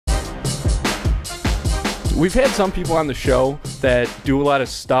We've had some people on the show that do a lot of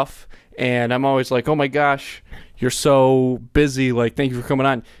stuff, and I'm always like, oh my gosh, you're so busy. Like, thank you for coming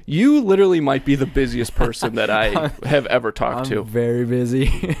on. You literally might be the busiest person that I have ever talked to. I'm very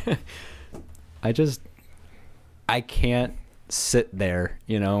busy. I can't sit there,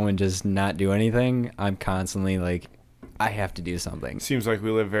 and just not do anything. I'm constantly like, I have to do something. Seems like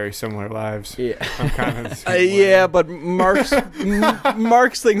we live very similar lives. Yeah. I'm kind of the same way. Yeah, but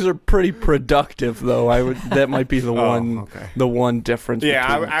Mark's things are pretty productive, though. That might be the one difference. Yeah,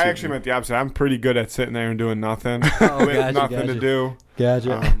 I actually meant the opposite. I'm pretty good at sitting there and doing nothing with nothing to do.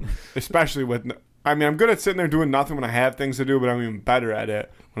 Gotcha. Especially with, I'm good at sitting there doing nothing when I have things to do, but I'm even better at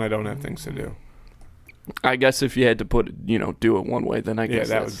it when I don't have things to do. I guess if you had to put it, do it one way, then I guess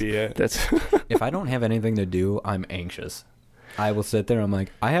that would be it. That's If I don't have anything to do, I'm anxious. I will sit there. I'm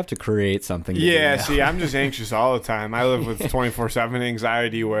like, I have to create something. To do See, I'm just anxious all the time. I live with 24/7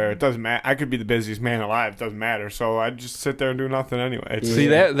 anxiety, where it doesn't matter. I could be the busiest man alive. It doesn't matter. So I just sit there and do nothing anyway. See,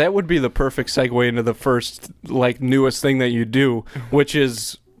 that would be the perfect segue into the first newest thing that you do, which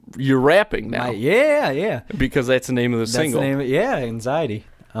is you're rapping now. Yeah. Because that's the name of the single. The name of, Anxiety.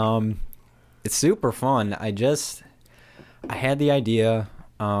 It's super fun. I had the idea,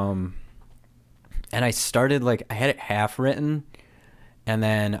 and I started I had it half written, and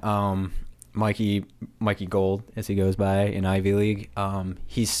then Mikey Gold, as he goes by in Ivy League,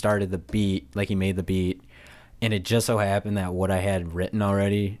 he started the beat, he made the beat, and it just so happened that what I had written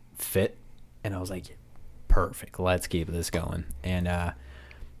already fit, and I was like, perfect, let's keep this going. And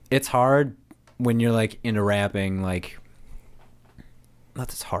it's hard when you're into rapping, not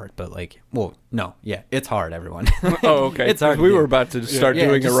that's hard, but it's hard, everyone. Oh, okay. It's hard. We were about to start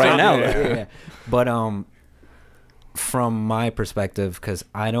doing it right now. Yeah. But from my perspective, because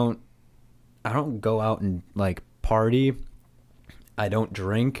I don't go out and party, I don't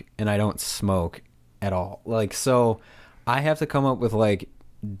drink, and I don't smoke at all. So I have to come up with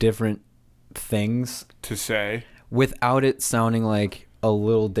different things to say without it sounding like a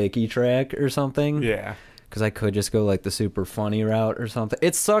Little Dicky track or something. Yeah. Because I could just go the super funny route or something.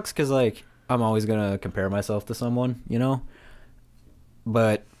 It sucks because I'm always gonna compare myself to someone,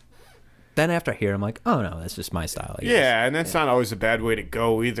 But then after I hear, I'm like, oh no, that's just my style. I guess. Yeah, and that's not always a bad way to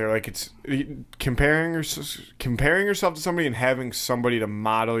go either. It's comparing yourself to somebody and having somebody to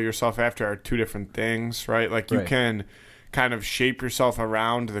model yourself after are two different things, right? You can kind of shape yourself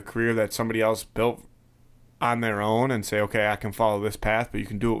around the career that somebody else built on their own and say, okay, I can follow this path, but you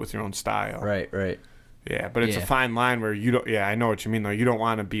can do it with your own style. Right. Yeah, but it's a fine line where you don't. Yeah, I know what you mean though. You don't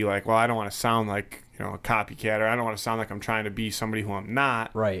want to be well, I don't want to sound like a copycat, or I don't want to sound like I'm trying to be somebody who I'm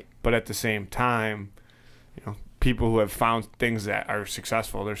not. Right. But at the same time, people who have found things that are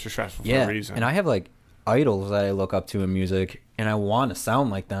successful, they're successful for a reason. And I have idols that I look up to in music, and I want to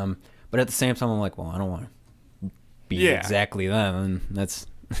sound like them, but at the same time, I'm like, well, I don't want to be exactly them, and that's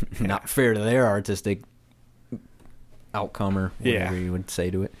not fair to their artistic outcome or whatever you would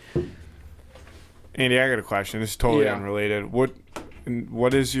say to it. Andy, I got a question. This is totally unrelated. What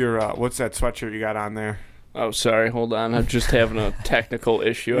is your what's that sweatshirt you got on there? Oh, sorry. Hold on. I'm just having a technical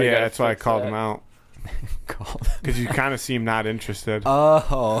issue. That's why I called him out. Because you kind of seem not interested.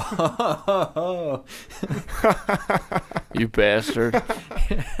 Oh. You bastard.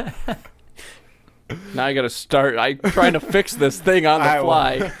 Now I got to start. I'm trying to fix this thing on the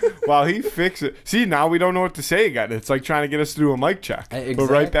fly. While he fixes it. See, now we don't know what to say again. It's like trying to get us to do a mic check. Exactly. We're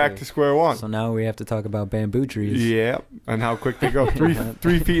right back to square one. So now we have to talk about bamboo trees. Yeah, and how quick they go.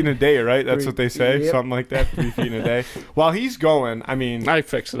 3 feet in a day, right? That's what they say. Yep. Something like that. 3 feet in a day. While he's going, I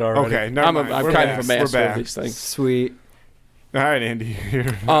fixed it already. Okay, never mind. I'm kind of a master of these things. Sweet. All right, Andy.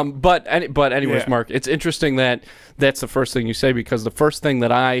 But anyways, Mark, it's interesting that that's the first thing you say, because the first thing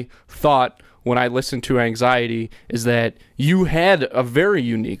that I thought when I listened to Anxiety is that you had a very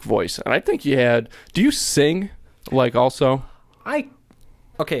unique voice. And I think you had... Do you sing, also?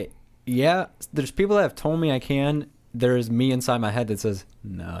 Okay, yeah. There's people that have told me I can. There's me inside my head that says,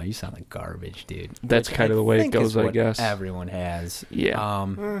 no, you sound like garbage, dude. That's kind of the way it goes, I guess. Everyone has.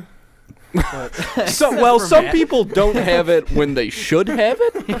 Yeah. Some people don't have it when they should have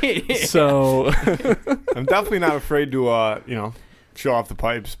it. So... I'm definitely not afraid to, show off the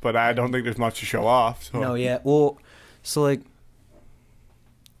pipes, but I don't think there's much to show off. So. No, yeah. Well, so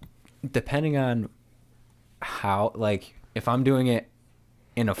depending on how, if I'm doing it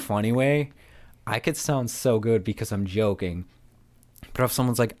in a funny way, I could sound so good because I'm joking. But if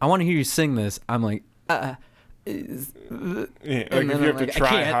someone's like, I want to hear you sing this, I'm like, if you have to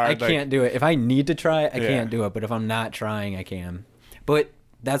try hard, I can't do it. If I need to try, I can't do it. But if I'm not trying, I can. But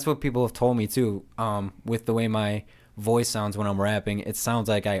that's what people have told me too. With the way my voice sounds when I'm rapping, it sounds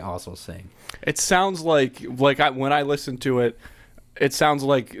like I also sing. It sounds when I listen to it, it sounds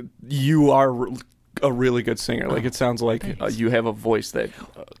like you are a really good singer. Like it sounds like you have a voice that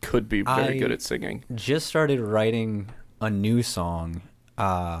could be very good at singing. Just started writing a new song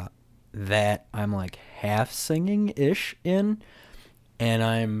that I'm like half singing ish in, and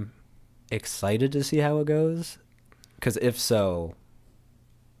I'm excited to see how it goes. Because if so,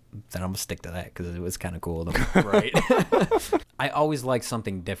 then I'm gonna stick to that because it was kind of cool to write. I always like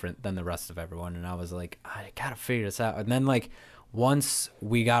something different than the rest of everyone, and I was like, I gotta figure this out. And then like once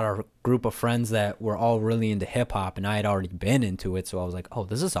we got our group of friends that were all really into hip hop, and I had already been into it, so I was like, oh,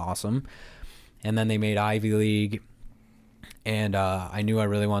 this is awesome. And then they made Ivy League, and I knew I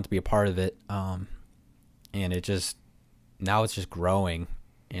really wanted to be a part of it. And it just now it's just growing,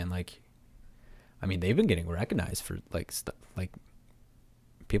 and like, I mean, they've been getting recognized for like stuff like.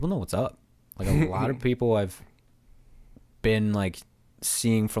 People know what's up. Like a lot of people I've been like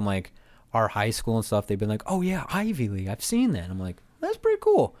seeing from like our high school and stuff, they've been like, oh yeah, Ivy League, I've seen that. And I'm like, that's pretty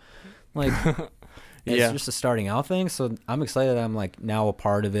cool. Like it's just a starting out thing. So I'm excited that I'm like now a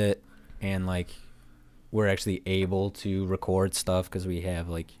part of it, and like we're actually able to record stuff because we have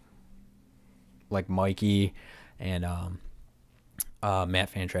like Mikey and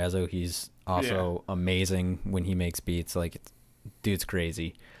Matt Fantrazzo. He's also amazing when he makes beats. Like dude's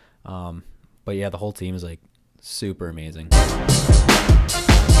crazy. But yeah, the whole team is like super amazing.